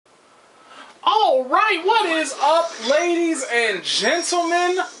Alright, what is up, ladies and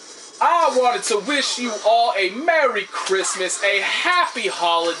gentlemen? I wanted to wish you all a Merry Christmas, a Happy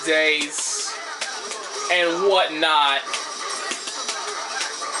Holidays, and whatnot.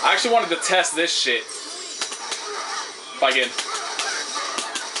 I actually wanted to test this shit. If I can.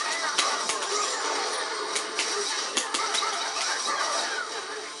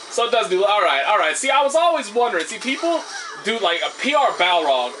 So it does do, alright. See, I was always wondering, see, people do, like, a PR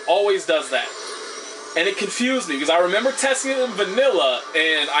Balrog always does that. And it confused me, because I remember testing it in vanilla,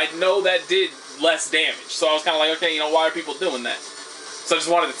 and I know that did less damage. So I was kind of like, okay, you know, why are people doing that? So I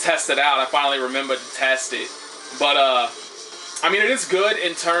just wanted to test it out. I finally remembered to test it. But, I mean, it is good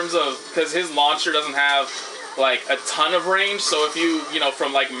in terms of, because his launcher doesn't have, like, a ton of range. So if you know,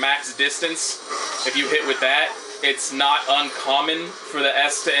 from, like, max distance, if you hit with that, it's not uncommon for the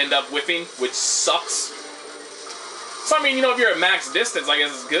S to end up whiffing, which sucks. So, I mean, you know, if you're at max distance, I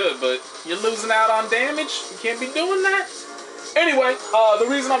guess it's good, but you're losing out on damage. You can't be doing that. Anyway, the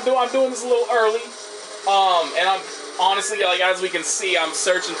reason I'm doing this a little early, and I'm honestly, like, as we can see, I'm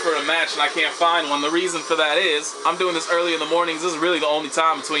searching for a match and I can't find one. The reason for that is I'm doing this early in the mornings. This is really the only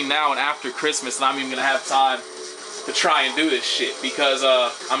time between now and after Christmas that I'm even gonna have time to try and do this shit, because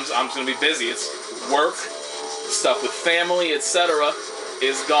I'm just gonna be busy. It's work, stuff with family, etc.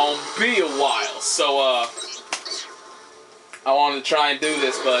 is gonna be a while. So I wanted to try and do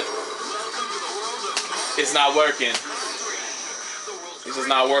this, but it's not working. It's just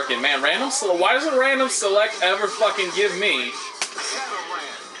not working. Man, why doesn't random select ever fucking give me?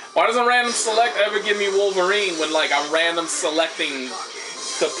 Why doesn't random select ever give me Wolverine when, like, I'm random selecting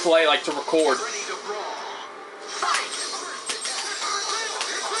to play, like, to record?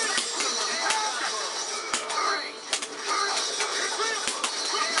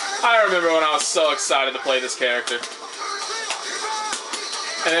 I remember when I was so excited to play this character.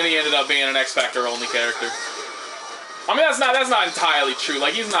 And then he ended up being an X Factor only character. I mean, that's not entirely true.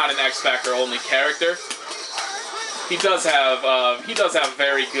 Like, he's not an X Factor only character. He does have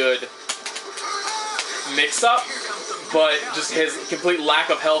very good mix up, but just his complete lack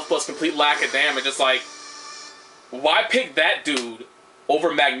of health plus complete lack of damage. It's like, why pick that dude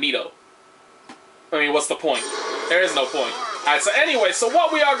over Magneto? I mean, what's the point? There is no point. Alright, so anyway, so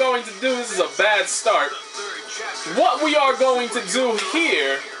what we are going to do, this is a bad start. What we are going to do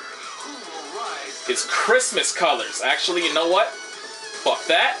here is Christmas colors. Actually, you know what? Fuck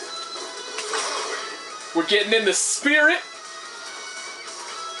that. We're getting in the spirit.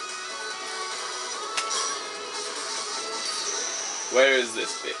 Where is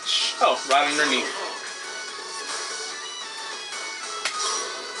this bitch? Oh, right underneath.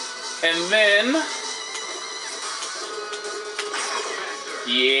 And then...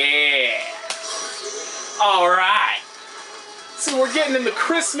 yeah. Alright. So we're getting in the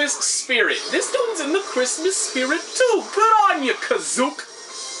Christmas spirit. This dude's in the Christmas spirit too. Good on you, Kazook.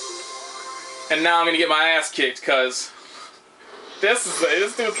 And now I'm gonna get my ass kicked, cause this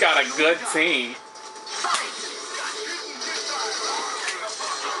dude's got a good team.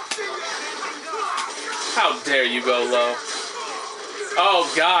 How dare you go low?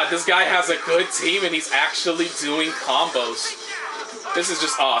 Oh god, this guy has a good team and he's actually doing combos. This is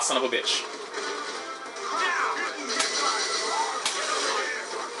just, aw, son of a bitch.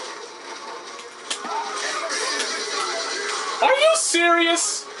 Are you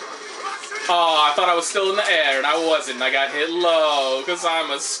serious? Oh, I thought I was still in the air, and I wasn't. I got hit low, because I'm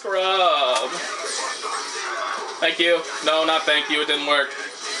a scrub. Thank you. No, not thank you. It didn't work.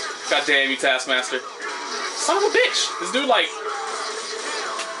 God damn you, Taskmaster. Son of a bitch. This dude, like...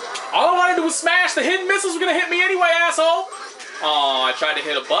 all I wanted to do was smash. The hidden missiles were going to hit me anyway, asshole. Oh, I tried to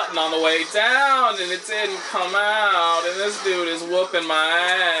hit a button on the way down, and it didn't come out. And this dude is whooping my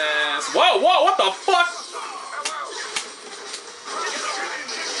ass. Whoa, whoa, what the fuck?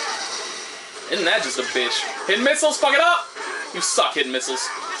 Isn't that just a bitch? Hidden missiles, fuck it up! You suck, hidden missiles.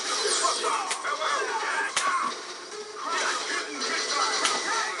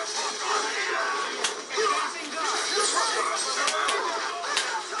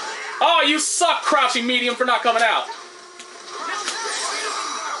 Oh, you suck, crouching medium, for not coming out.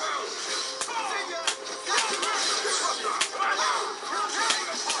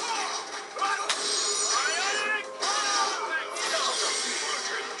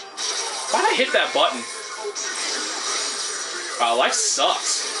 Why'd I hit that button? Wow, life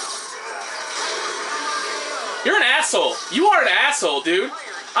sucks. You're an asshole. You are an asshole, dude.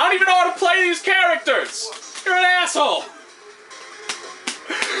 I don't even know how to play these characters. You're an asshole.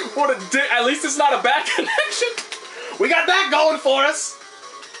 What a dick. At least it's not a bad connection. We got that going for us.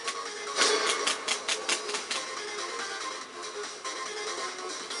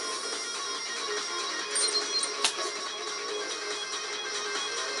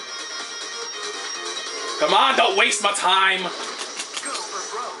 Come on, don't waste my time.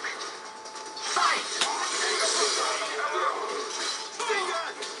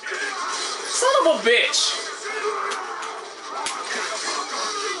 Son of a bitch.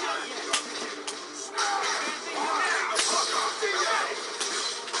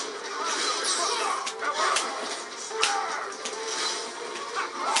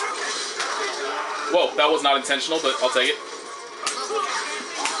 Whoa, that was not intentional, but I'll take it.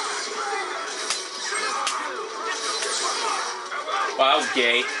 Wow, that was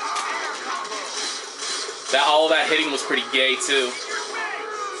gay. All that hitting was pretty gay, too.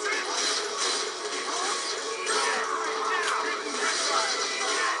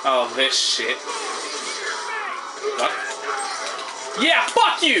 Oh, this shit. What? Yeah,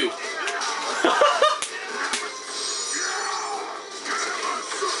 fuck you!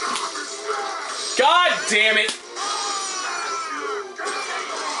 God damn it!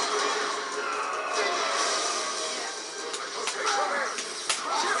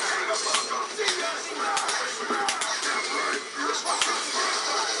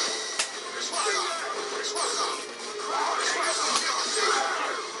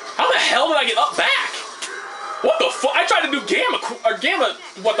 How the hell did I get up back? What the fuck? I tried to do gamma,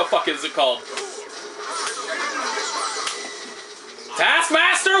 what the fuck is it called?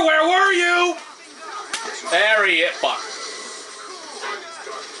 Taskmaster, where were you? There he is. Fuck.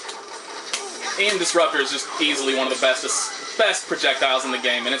 Aim Disruptor is just easily one of the best projectiles in the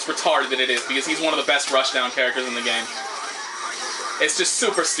game, and it's retarded that it is, because he's one of the best rushdown characters in the game. It's just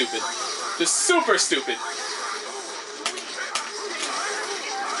super stupid. Just super stupid.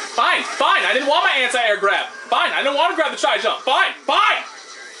 Fine, fine, I didn't want my anti-air grab. Fine, I didn't want to grab the tri-jump. Fine, fine!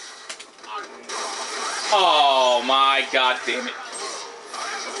 Oh my god damn it.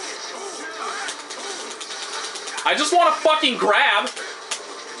 I just want to fucking grab.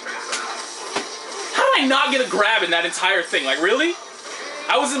 How did I not get a grab in that entire thing? Like, really?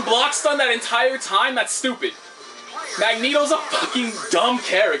 I was in block stun that entire time? That's stupid. Magneto's a fucking dumb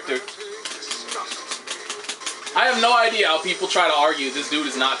character. I have no idea how people try to argue this dude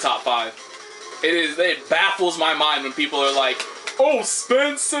is not top 5. It baffles my mind when people are like, oh,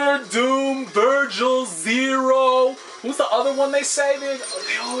 Spencer, Doom, Virgil, Zero. Who's the other one they say?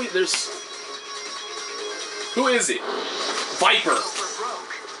 There's... Who is it? Viper.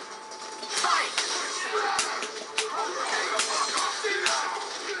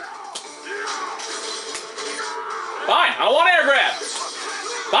 Fine, I don't want an air grab.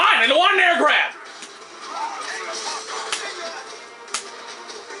 Fine, I don't want an air grab.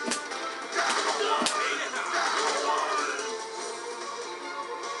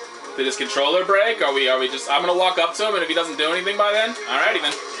 Did his controller break? Are we just... I'm gonna walk up to him, and if he doesn't do anything by then? Alrighty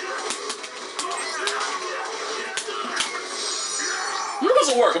then. It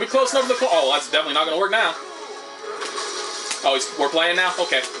doesn't work. Are we close enough to the... Oh, that's definitely not gonna work now. Oh, we're playing now?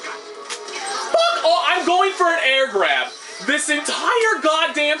 Okay. Fuck! Oh, I'm going for an air grab this entire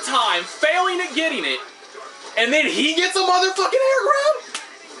goddamn time, failing at getting it, and then he gets a motherfucking air grab?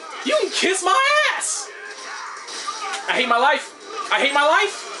 You can kiss my ass! I hate my life. I hate my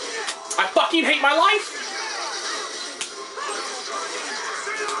life. I fucking hate my life.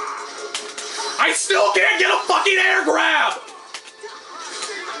 I still can't get a fucking air grab!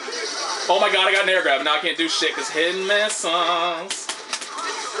 Oh my god, I got an air grab, and now I can't do shit because hidden missiles.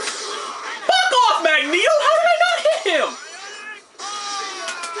 Fuck off, Magneto! How did I not hit him?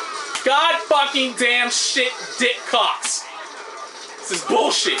 God fucking damn shit, dick cocks. This is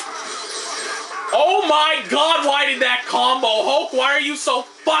bullshit. Oh my god, why did that combo? Hulk, why are you so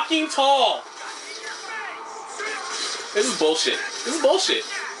fucking tall? This is bullshit. This is bullshit.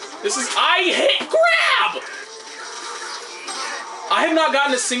 This is... I hit grab! I have not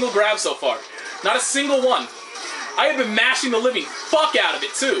gotten a single grab so far. Not a single one. I have been mashing the living fuck out of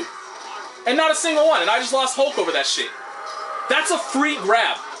it, too. And not a single one. And I just lost Hulk over that shit. That's a free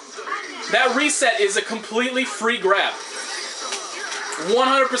grab. That reset is a completely free grab.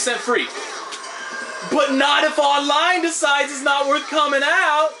 100% free. But not if online decides it's not worth coming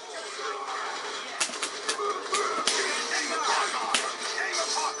out.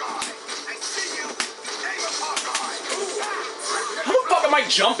 How the fuck am I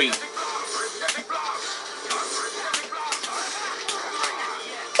jumping?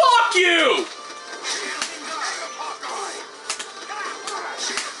 Fuck you!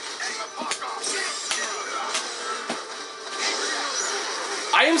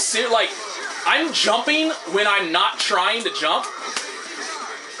 I am serious, like, I'm jumping when I'm not trying to jump.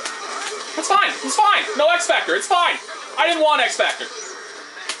 It's fine, it's fine. No X Factor, it's fine. I didn't want X Factor.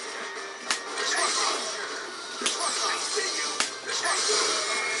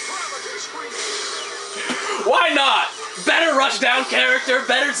 Why not? Better rushdown character,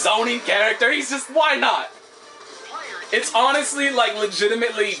 better zoning character. He's just, why not? It's honestly, like,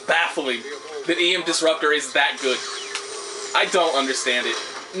 legitimately baffling that EM Disruptor is that good. I don't understand it.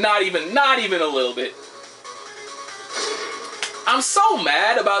 Not even a little bit. I'm so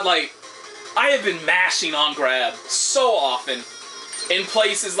mad about, like, I have been mashing on grab so often in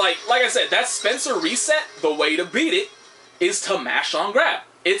places like I said, that Spencer reset, the way to beat it is to mash on grab.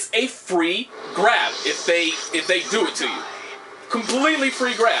 It's a free grab if they do it to you. Completely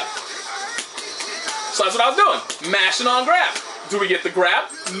free grab. So that's what I was doing. Mashing on grab. Do we get the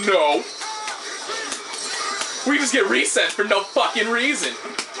grab? No. We just get reset for no fucking reason.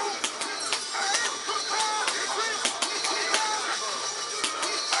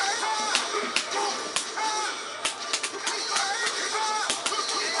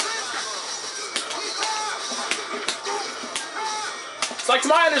 It's like, to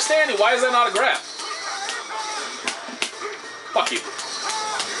my understanding, why is that not a grab? Fuck you.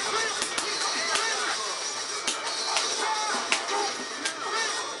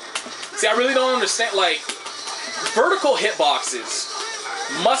 See, I really don't understand, like, vertical hitboxes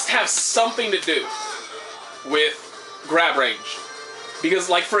must have something to do with grab range. Because,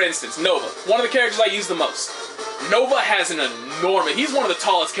 like, for instance, Nova, one of the characters I use the most. Nova has an enormous, he's one of the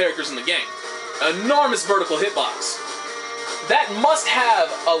tallest characters in the game. Enormous vertical hitbox. That must have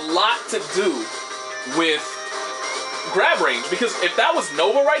a lot to do with grab range, because if that was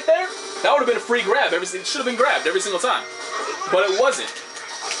Nova right there, that would have been a free grab. It should have been grabbed every single time. But it wasn't.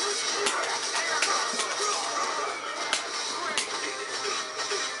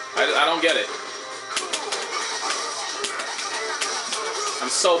 I don't get it. I'm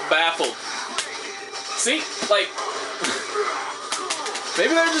so baffled. See, like,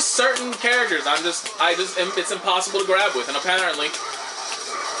 maybe there are just certain characters it's impossible to grab with, and apparently.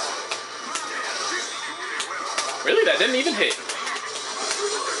 Really, that didn't even hit.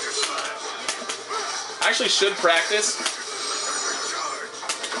 I actually should practice.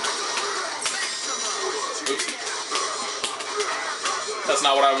 Oops. That's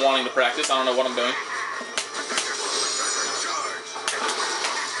not what I'm wanting to practice. I don't know what I'm doing.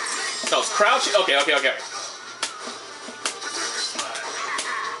 No, it's crouching. Okay.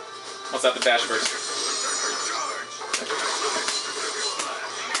 What's that? The dash burst.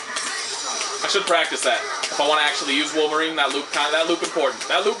 I should practice that if I want to actually use Wolverine. That loop important.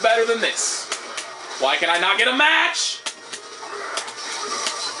 That loop better than this. Why can I not get a match?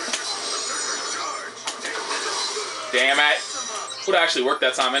 Damn it. Would actually work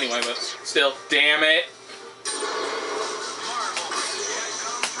that time anyway, but still, damn it.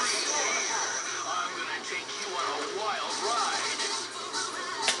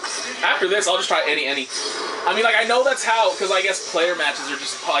 After this, I'll just try any. I mean, like, I know that's how, because I guess player matches are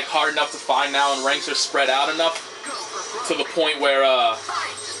just, like, hard enough to find now, and ranks are spread out enough to the point where,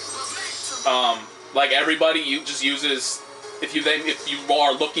 like, everybody just uses, if you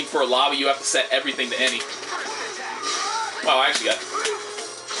are looking for a lobby, you have to set everything to any. Wow, I actually got it.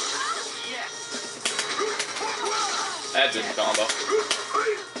 That didn't combo.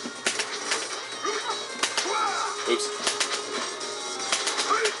 Oops.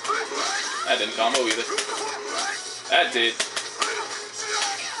 That didn't combo either. That did.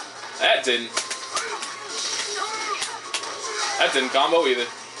 That didn't. That didn't combo either.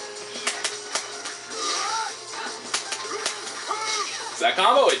 Does that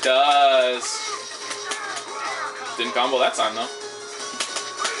combo? It does. Didn't combo that time, though.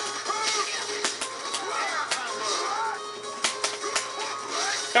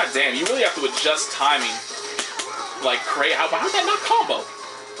 God damn, you really have to adjust timing. Like, how did that not combo?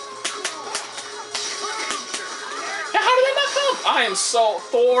 Yeah, how did that not combo? I am so...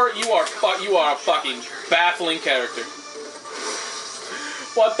 Thor, you are a fucking baffling character.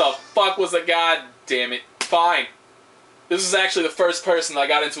 What the fuck was the... God damn it. Fine. This is actually the first person that I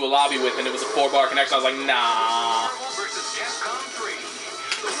got into a lobby with, and it was a 4-bar connection. I was like, nah.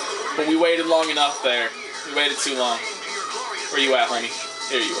 But we waited long enough there. We waited too long. Where you at, homie?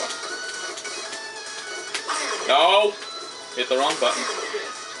 Here you are. No! Hit the wrong button.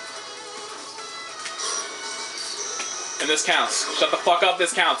 And this counts. Shut the fuck up,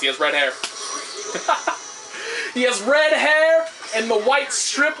 this counts. He has red hair. He has red hair, and the white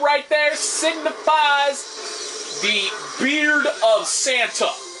strip right there signifies the beard of Santa.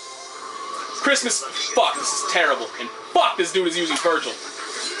 Christmas. Fuck, this is terrible. And fuck, this dude is using Virgil.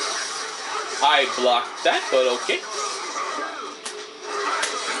 I blocked that, but okay.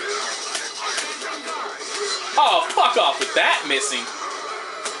 Oh, fuck off with that missing.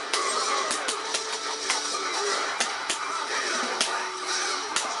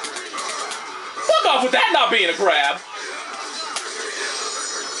 Fuck off with that not being a grab.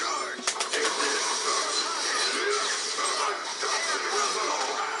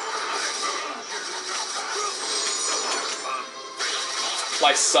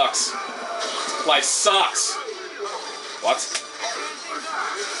 Life sucks. Life sucks. What?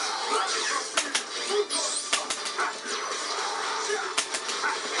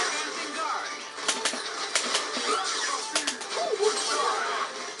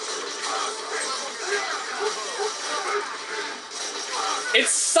 It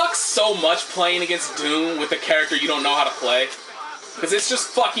sucks so much playing against Doom with a character you don't know how to play. Because it's just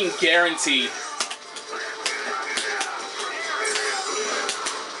fucking guaranteed.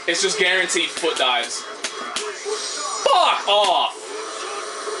 It's just guaranteed foot dives. Fuck off!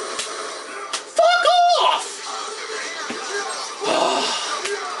 Fuck off!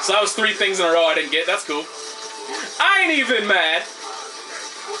 So that was 3 things in a row I didn't get. That's cool. I ain't even mad.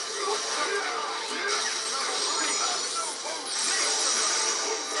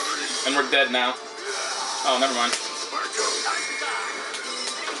 And we're dead now. Oh, never mind.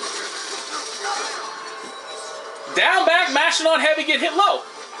 Down, back, mashing on heavy, get hit low.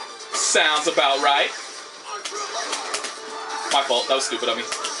 Sounds about right. My fault. That was stupid of me.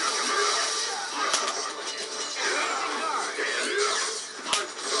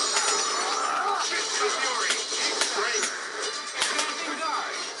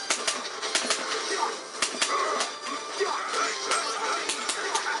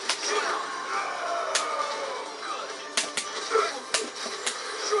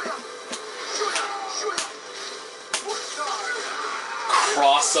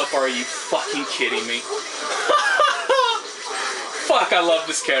 Cross up, are you fucking kidding me? Fuck, I love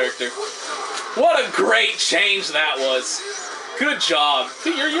this character. What a great change that was. Good job.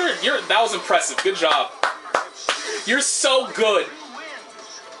 That was impressive. Good job. You're so good.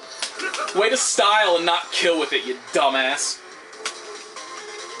 Way to style and not kill with it, you dumbass.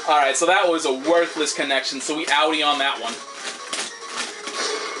 Alright, so that was a worthless connection, so we outie on that one.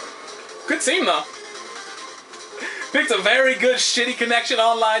 Good team, though. Picked a very good shitty connection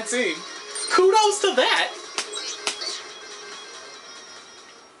online team. Kudos to that.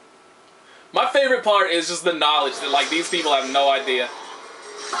 My favorite part is just the knowledge that, like, these people have no idea.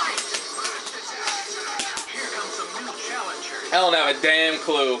 I don't have a damn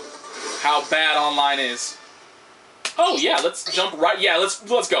clue how bad online is. Oh yeah, let's jump right. Yeah, let's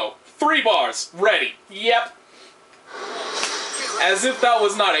go. 3 bars, ready. Yep. As if that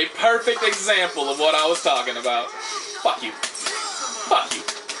was not a perfect example of what I was talking about. Fuck you. Fuck you.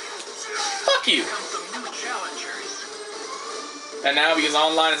 Fuck you. And now, because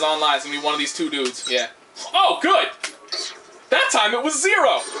online is online, it's gonna be one of these 2 dudes. Yeah. Oh, good! That time it was 0!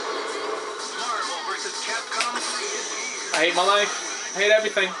 I hate my life. I hate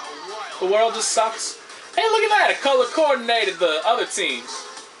everything. The world just sucks. Hey, look at that! It color coordinated the other teams.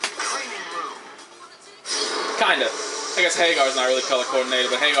 Kinda. I guess Hagar's not really color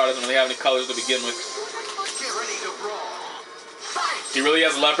coordinated, but Hagar doesn't really have any colors to begin with. He really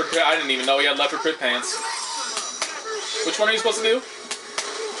has leopard print. I didn't even know he had leopard print pants. Which one are you supposed to do?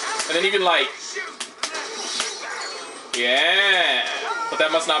 And then you can, like... Yeah. But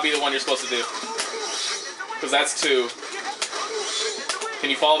that must not be the one you're supposed to do. Because that's 2. Can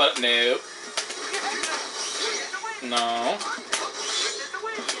you follow that? Nope. No.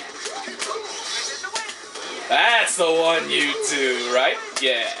 That's the one you do, right?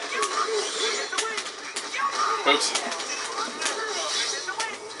 Yeah. Oops.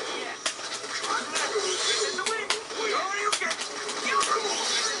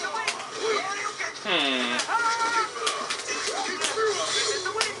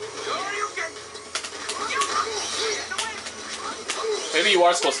 Maybe you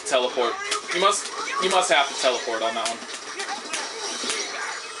are supposed to teleport. You must have to teleport on that one.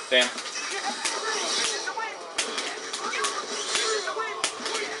 Damn.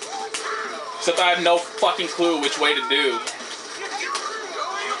 Except I have no fucking clue which way to do.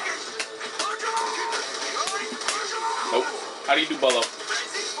 Nope. How do you do Bolo?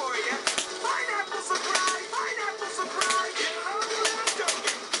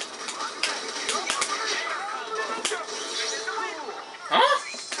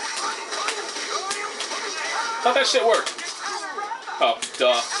 Thought that shit worked. Oh,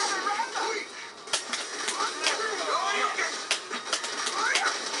 duh.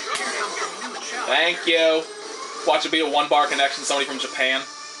 Thank you. Watch it be a 1-bar connection, somebody from Japan.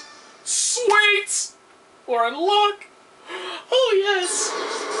 Sweet! We're in luck. Oh, yes.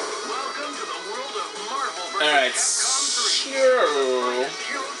 Alright, so...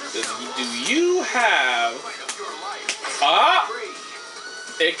 do you have... Ah!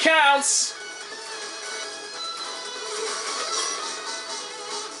 It counts!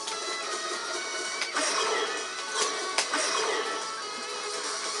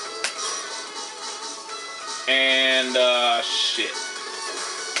 And, shit.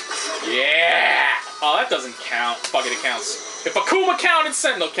 Yeah! Oh, that doesn't count. Fuck it, it counts. If Akuma counted,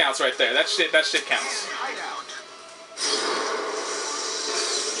 Sentinel counts right there. That shit counts.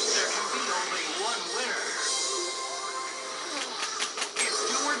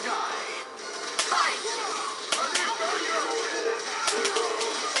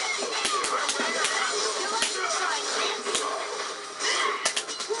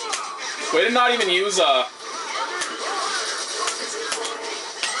 Way to not even use,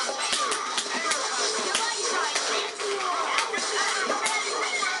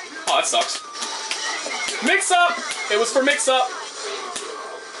 Oh, that sucks. Mix up! It was for mix up.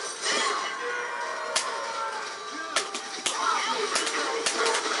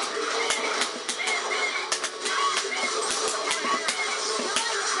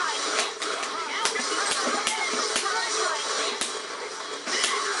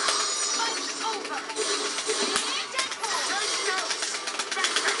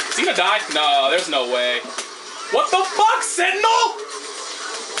 Is he gonna die? No, there's no way. What the fuck, Sentinel?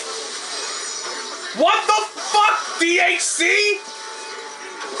 What the fuck, DHC?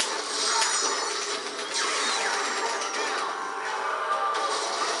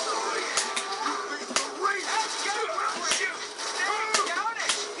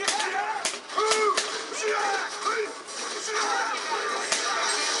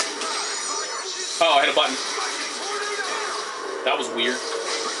 Oh, I hit a button. That was weird.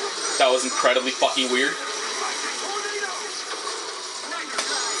 That was incredibly fucking weird.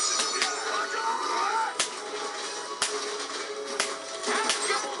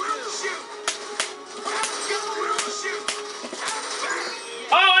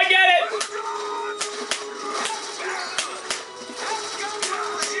 Oh, I get it!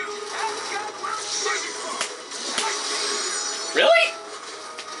 Really?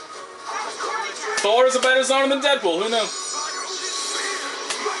 Thor is a better zoner than Deadpool, who knew?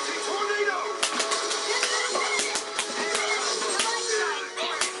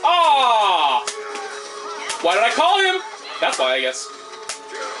 Why did I call him? That's why, I guess.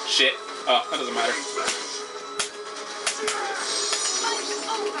 Shit. Oh, that doesn't matter.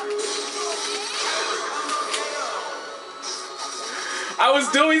 I was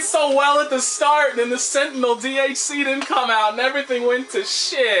doing so well at the start, and then the Sentinel DHC didn't come out, and everything went to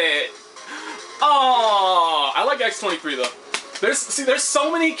shit. Oh, I like X23 though. There's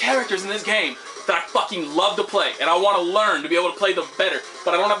so many characters in this game that I fucking love to play, and I want to learn to be able to play them better,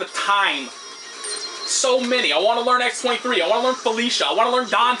 but I don't have the time. So many. I want to learn X23. I want to learn Felicia. I want to learn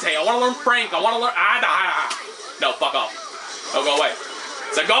Dante. I want to learn Frank. I want to learn... No, fuck off. Oh, go away.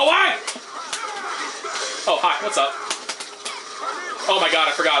 I said go away! Oh, hi. What's up? Oh my god,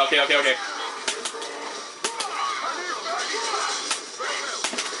 I forgot. Okay.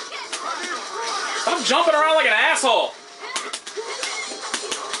 Stop jumping around like an asshole.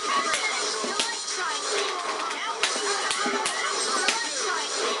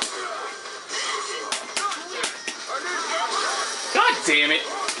 God damn it.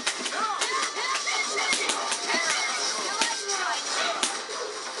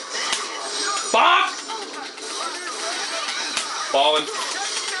 Fuck! Falling.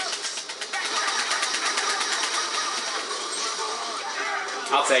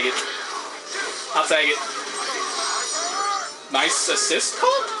 I'll take it. I'll take it. Nice assist call?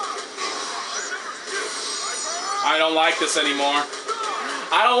 I don't like this anymore.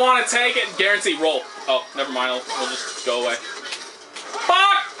 I don't want to take it. Guarantee roll. Oh, never mind. We'll just go away.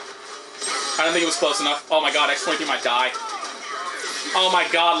 Fuck! I don't think it was close enough. Oh my god, X23 might die. Oh my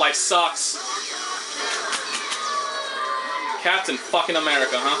god, life sucks. Captain fucking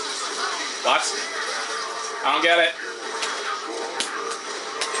America, huh? What? I don't get it.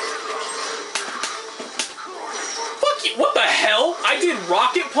 Fuck you. What the hell? I did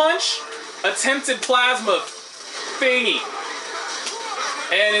rocket punch, attempted plasma thingy.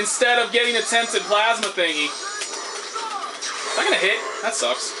 And instead of getting attempted plasma thingy, is that gonna hit? That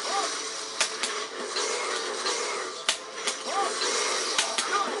sucks.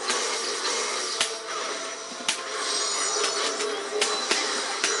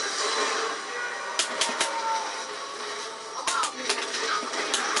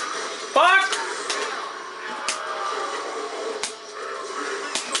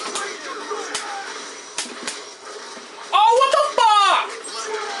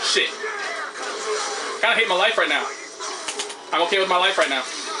 Shit. Kinda hate my life right now. I'm okay with my life right now.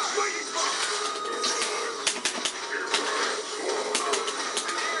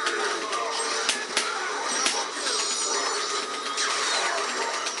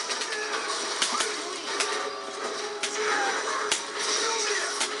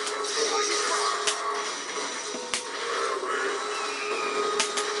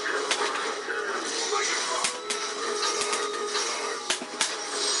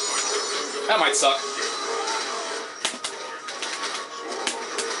 might suck.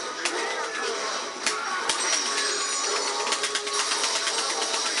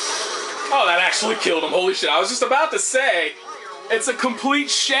 Oh, that actually killed him. Holy shit. I was just about to say, it's a complete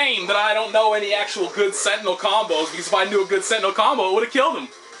shame that I don't know any actual good Sentinel combos, because if I knew a good Sentinel combo, it would have killed him.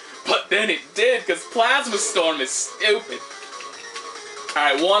 But then it did, because Plasma Storm is stupid.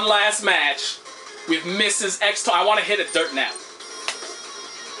 Alright, one last match with Mrs. X. I want to hit a dirt nap.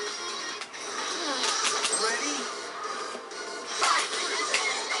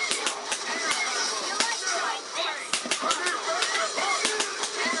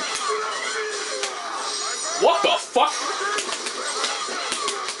 What the fuck?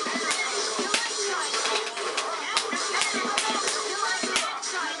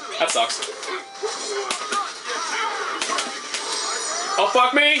 That sucks. Oh,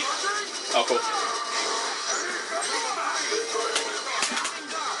 fuck me! Oh, cool.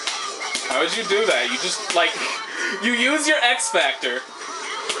 How would you do that? You just, like, you use your X Factor.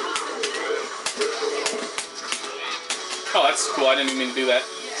 Oh, that's cool. I didn't even mean to do that.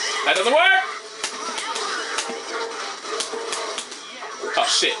 That doesn't work! Oh,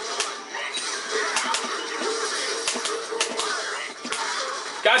 shit.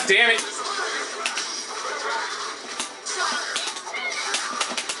 God damn it.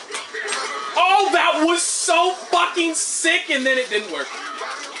 Oh, that was so fucking sick, and then it didn't work.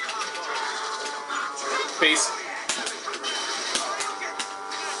 Peace.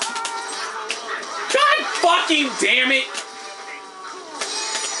 God fucking damn it.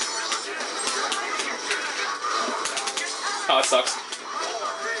 Oh, it sucks.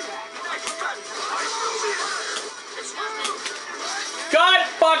 God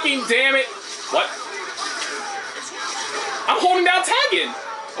fucking damn it! What? I'm holding down tagging!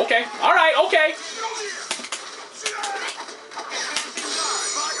 Okay, alright, okay.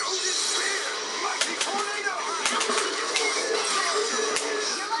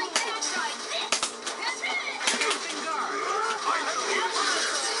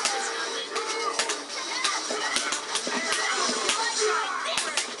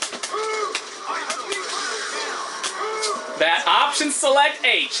 That option select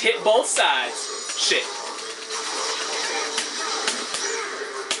H, hit both sides. Shit.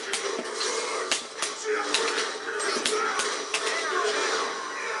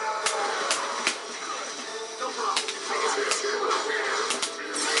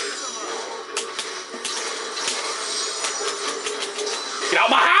 Get out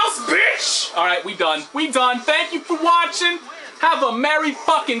my house, bitch! Alright, we done. We done. Thank you for watching. Have a Merry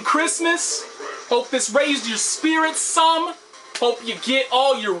fucking Christmas. Hope this raised your spirits some. Hope you get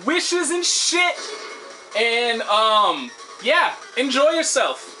all your wishes and shit. And, yeah, enjoy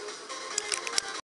yourself.